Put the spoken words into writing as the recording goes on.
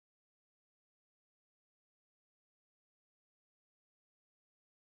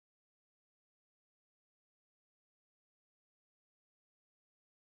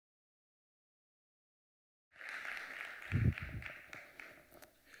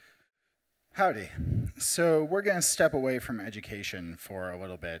Howdy. So we're going to step away from education for a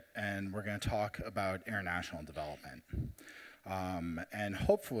little bit, and we're going to talk about international development. And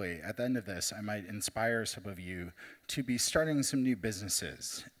hopefully, at the end of this, I might inspire some of you to be starting some new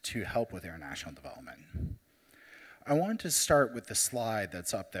businesses to help with international development. I want to start with the slide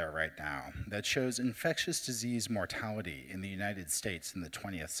that's up there right now that shows infectious disease mortality in the United States in the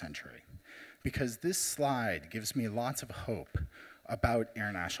 20th century, because this slide gives me lots of hope about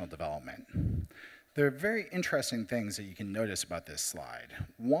international development. There are very interesting things that you can notice about this slide.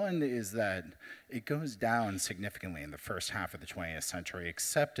 One is that it goes down significantly in the first half of the 20th century,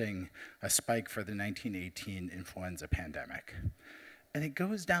 excepting a spike for the 1918 influenza pandemic. And it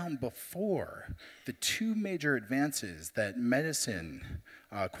goes down before the two major advances that medicine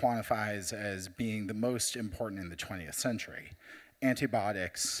quantifies as being the most important in the 20th century: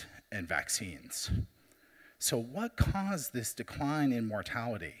 antibiotics and vaccines. So what caused this decline in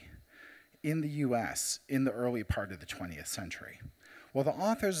mortality in the US in the early part of the 20th century? Well, the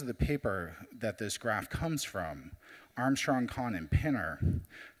authors of the paper that this graph comes from, Armstrong, Kahn, and Pinner,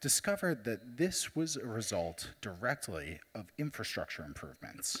 discovered that this was a result directly of infrastructure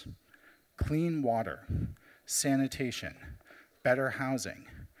improvements. Clean water, sanitation, better housing,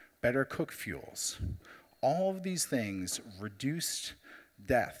 better cook fuels. All of these things reduced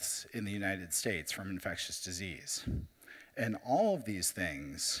deaths in the United States from infectious disease. And all of these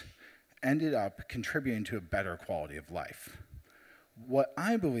things ended up contributing to a better quality of life. What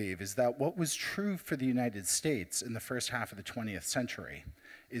I believe is that what was true for the United States in the first half of the 20th century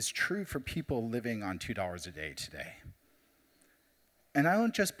is true for people living on $2 a day today. And I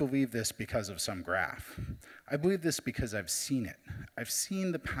don't just believe this because of some graph. I believe this because I've seen it. I've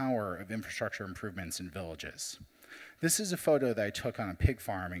seen the power of infrastructure improvements in villages. This is a photo that I took on a pig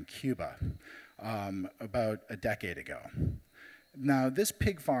farm in Cuba about a decade ago. Now, this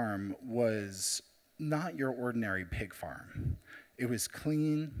pig farm was not your ordinary pig farm. It was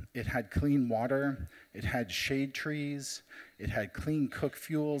clean, it had clean water, it had shade trees, it had clean cook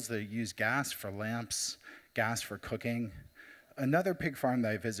fuels that used gas for lamps, gas for cooking. Another pig farm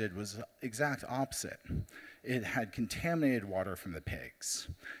that I visited was the exact opposite. It had contaminated water from the pigs.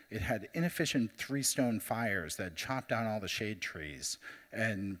 It had inefficient three-stone fires that chopped down all the shade trees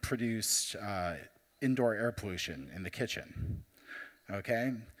and produced indoor air pollution in the kitchen.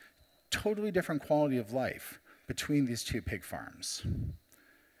 Okay? Totally different quality of life between these two pig farms.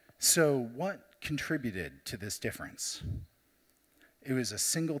 So what contributed to this difference? It was a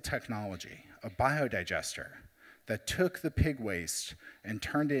single technology, a biodigester, that took the pig waste and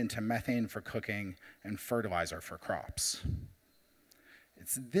turned it into methane for cooking and fertilizer for crops.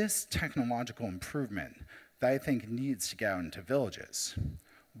 It's this technological improvement that I think needs to get out into villages.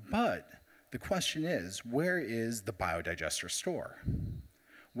 But the question is, where is the biodigester store?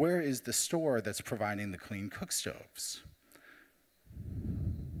 Where is the store that's providing the clean cook stoves?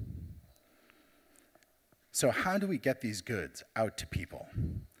 So how do we get these goods out to people?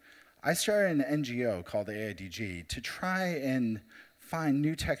 I started an NGO called AIDG to try and find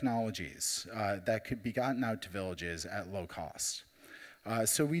new technologies that could be gotten out to villages at low cost.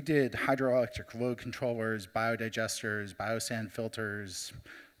 So we did hydroelectric load controllers, biodigesters, biosand filters,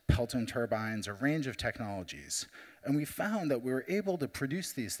 Pelton turbines, a range of technologies. And we found that we were able to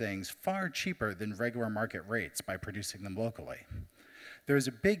produce these things far cheaper than regular market rates by producing them locally. There is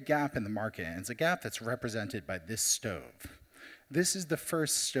a big gap in the market, and it's a gap that's represented by this stove. This is the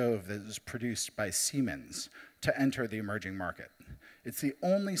first stove that was produced by Siemens to enter the emerging market. It's the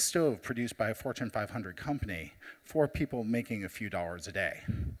only stove produced by a Fortune 500 company for people making a few dollars a day.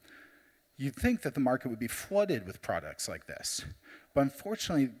 You'd think that the market would be flooded with products like this, but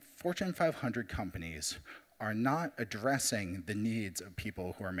unfortunately, Fortune 500 companies are not addressing the needs of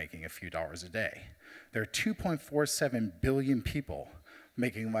people who are making a few dollars a day. There are 2.47 billion people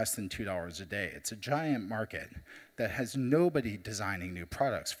making less than $2 a day. It's a giant market that has nobody designing new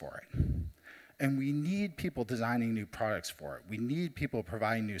products for it. And we need people designing new products for it. We need people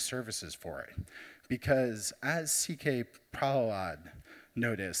providing new services for it. Because as C.K. Prahalad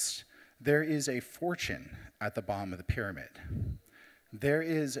noticed, there is a fortune at the bottom of the pyramid. There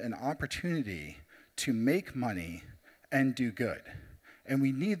is an opportunity to make money and do good. And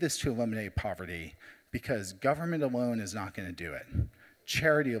we need this to eliminate poverty because government alone is not going to do it.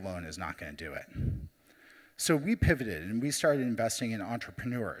 Charity alone is not going to do it. So we pivoted and we started investing in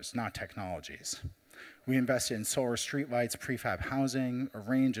entrepreneurs, not technologies. We invested in solar streetlights, prefab housing, a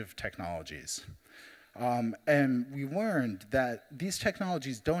range of technologies. And we learned that these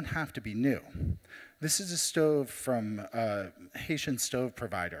technologies don't have to be new. This is a stove from a Haitian stove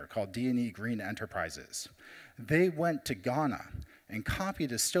provider called D&E Green Enterprises. They went to Ghana and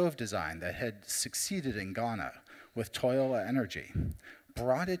copied a stove design that had succeeded in Ghana with Toyota Energy,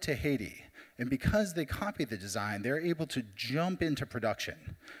 brought it to Haiti, and because they copied the design, they're able to jump into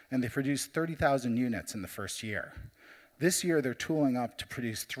production, and they produced 30,000 units in the first year. This year, they're tooling up to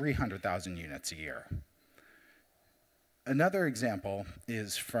produce 300,000 units a year. Another example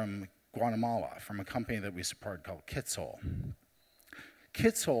is from Guatemala, from a company that we support called Kitsol.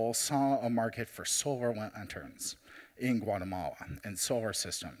 Kitsol saw a market for solar lanterns in Guatemala and solar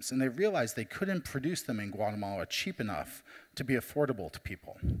systems, and they realized they couldn't produce them in Guatemala cheap enough to be affordable to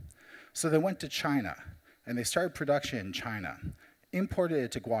people. So they went to China, and they started production in China, imported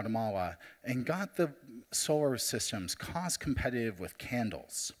it to Guatemala, and got the solar systems cost competitive with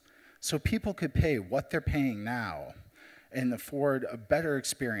candles. So people could pay what they're paying now and afford a better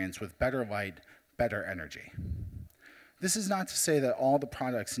experience with better light, better energy. This is not to say that all the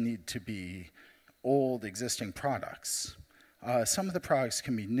products need to be old existing products. Some of the products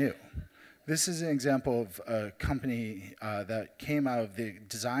can be new. This is an example of a company that came out of the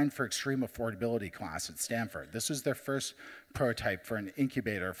Design for Extreme Affordability class at Stanford. This was their first prototype for an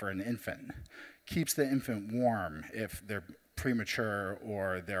incubator for an infant. Keeps the infant warm if they're premature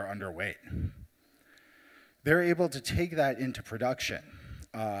or they're underweight. They're able to take that into production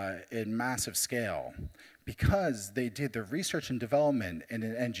in massive scale because they did the research and development in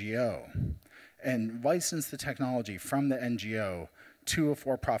an NGO and licensed the technology from the NGO to a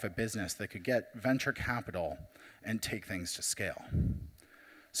for-profit business that could get venture capital and take things to scale.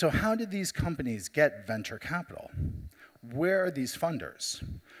 So how did these companies get venture capital? Where are these funders?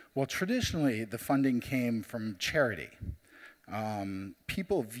 Well, traditionally, the funding came from charity.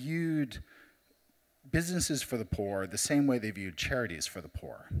 People viewed businesses for the poor the same way they viewed charities for the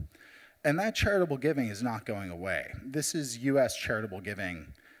poor. And that charitable giving is not going away. This is US charitable giving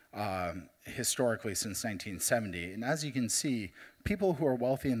historically since 1970. And as you can see, people who are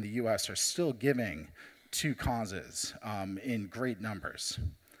wealthy in the US are still giving to causes in great numbers.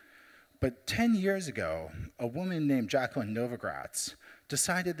 But 10 years ago, a woman named Jacqueline Novogratz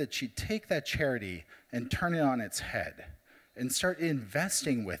decided that she'd take that charity and turn it on its head and start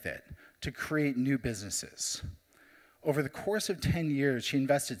investing with it to create new businesses. Over the course of 10 years, she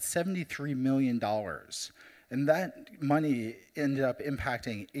invested $73 million, and that money ended up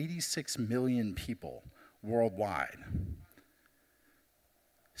impacting 86 million people worldwide.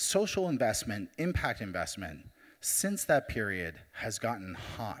 Social investment, impact investment, since that period has gotten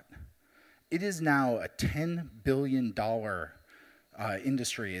hot. It is now a $10 billion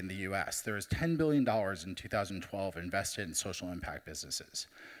industry in the US. There is $10 billion in 2012 invested in social impact businesses.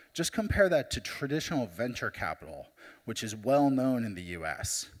 Just compare that to traditional venture capital, which is well known in the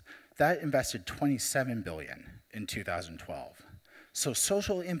US. That invested $27 billion in 2012. So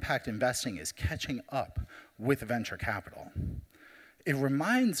social impact investing is catching up with venture capital. It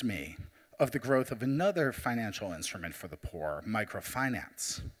reminds me of the growth of another financial instrument for the poor,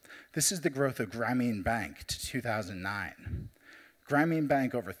 microfinance. This is the growth of Grameen Bank to 2009. Grameen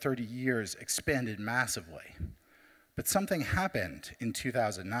Bank over 30 years expanded massively. But something happened in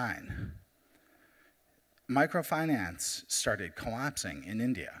 2009. Microfinance started collapsing in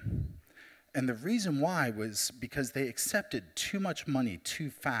India. And the reason why was because they accepted too much money too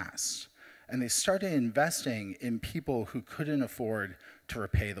fast. And they started investing in people who couldn't afford to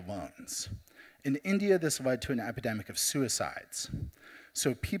repay the loans. In India, this led to an epidemic of suicides.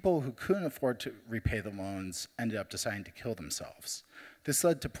 So people who couldn't afford to repay the loans ended up deciding to kill themselves. This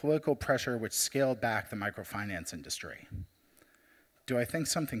led to political pressure which scaled back the microfinance industry. Do I think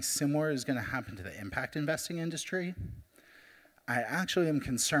something similar is going to happen to the impact investing industry? I actually am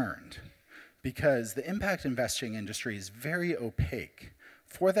concerned because the impact investing industry is very opaque.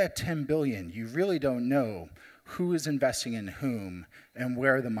 For that $10 billion, you really don't know who is investing in whom and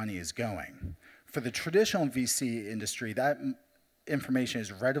where the money is going. For the traditional VC industry, that information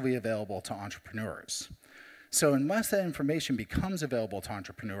is readily available to entrepreneurs. So unless that information becomes available to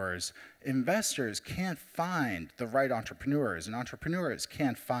entrepreneurs, investors can't find the right entrepreneurs, and entrepreneurs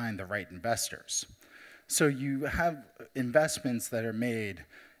can't find the right investors. So you have investments that are made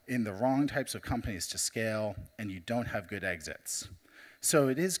in the wrong types of companies to scale, and you don't have good exits. So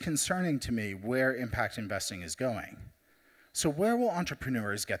it is concerning to me where impact investing is going. So where will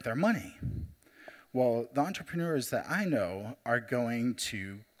entrepreneurs get their money? Well, the entrepreneurs that I know are going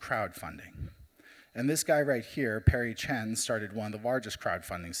to crowdfunding. And this guy right here, Perry Chen, started one of the largest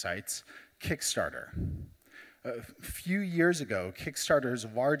crowdfunding sites, Kickstarter. A few years ago, Kickstarter's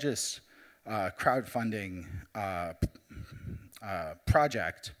largest crowdfunding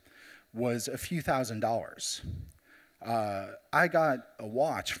project was a few $1,000s. I got a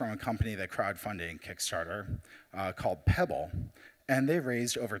watch from a company that crowdfunded Kickstarter called Pebble, and they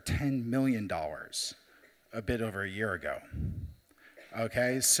raised over $10 million a bit over a year ago.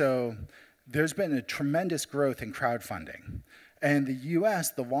 Okay, so there's been a tremendous growth in crowdfunding. And in the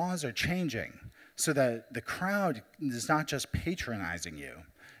US, the laws are changing so that the crowd is not just patronizing you,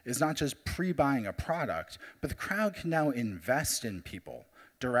 is not just pre-buying a product, but the crowd can now invest in people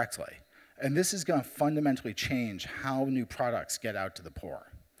directly. And this is going to fundamentally change how new products get out to the poor.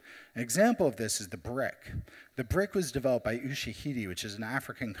 An example of this is the brick. The brick was developed by Ushahidi, which is an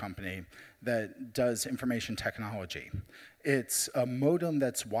African company that does information technology. It's a modem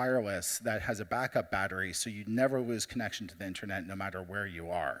that's wireless that has a backup battery, so you never lose connection to the internet no matter where you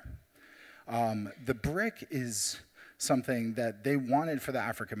are. The brick is something that they wanted for the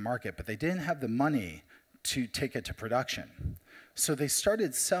African market, but they didn't have the money to take it to production. So they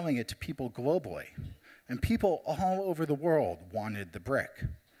started selling it to people globally. And people all over the world wanted the brick.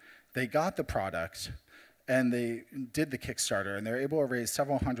 They got the product, and they did the Kickstarter, and they were able to raise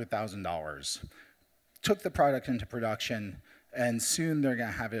several $100,000, took the product into production, and soon they're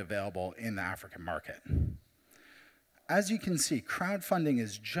going to have it available in the African market. As you can see, crowdfunding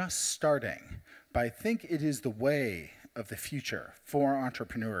is just starting, but I think it is the way of the future for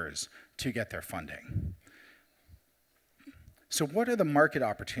entrepreneurs to get their funding. So what are the market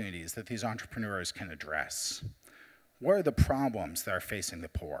opportunities that these entrepreneurs can address? What are the problems that are facing the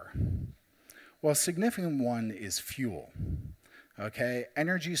poor? Well, a significant one is fuel. Okay?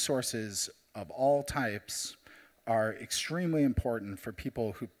 Energy sources of all types are extremely important for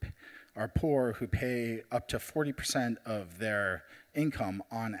people who are poor, who pay up to 40% of their income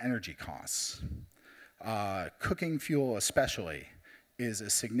on energy costs. Cooking fuel especially is a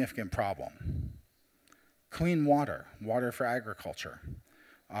significant problem. Clean water, water for agriculture,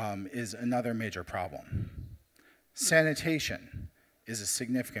 is another major problem. Sanitation is a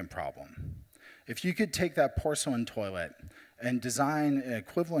significant problem. If you could take that porcelain toilet and design an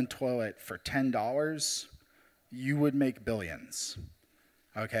equivalent toilet for $10, you would make billions,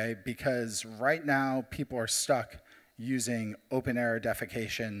 okay? Because right now, people are stuck using open-air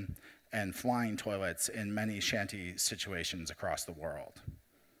defecation and flying toilets in many shanty situations across the world.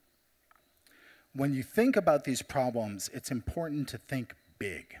 When you think about these problems, it's important to think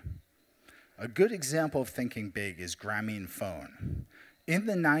big. A good example of thinking big is Grameenphone. In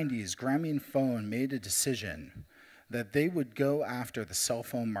the 90s, Grameenphone made a decision that they would go after the cell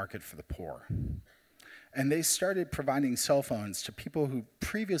phone market for the poor. And they started providing cell phones to people who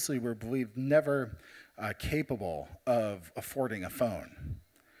previously were believed never capable of affording a phone.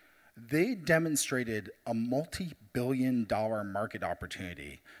 They demonstrated a multi-billion-dollar market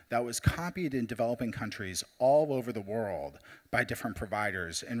opportunity that was copied in developing countries all over the world by different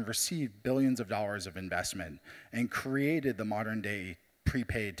providers and received billions of dollars of investment and created the modern-day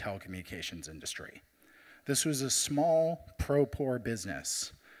prepaid telecommunications industry. This was a small, pro-poor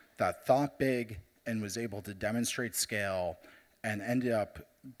business that thought big and was able to demonstrate scale and ended up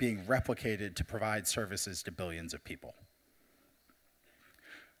being replicated to provide services to billions of people.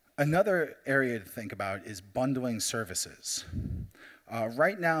 Another area to think about is bundling services.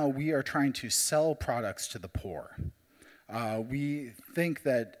 Right now, we are trying to sell products to the poor. We think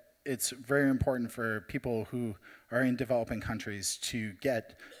that it's very important for people who are in developing countries to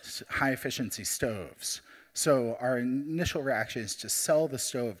get high-efficiency stoves. So our initial reaction is to sell the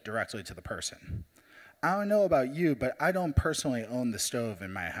stove directly to the person. I don't know about you, but I don't personally own the stove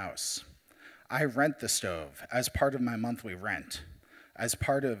in my house. I rent the stove as part of my monthly rent, as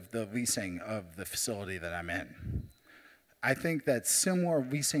part of the leasing of the facility that I'm in. I think that similar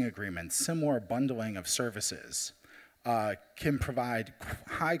leasing agreements, similar bundling of services can provide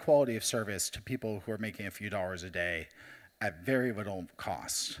high quality of service to people who are making a few dollars a day at very little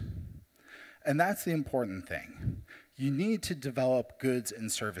cost. And that's the important thing. You need to develop goods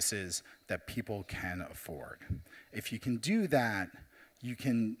and services that people can afford. If you can do that, you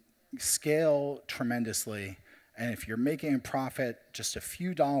can scale tremendously. And if you're making a profit just a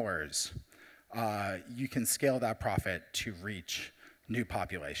few dollars, you can scale that profit to reach new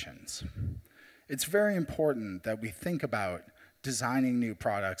populations. It's very important that we think about designing new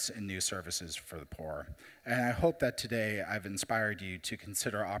products and new services for the poor. And I hope that today I've inspired you to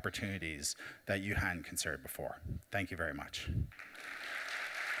consider opportunities that you hadn't considered before. Thank you very much.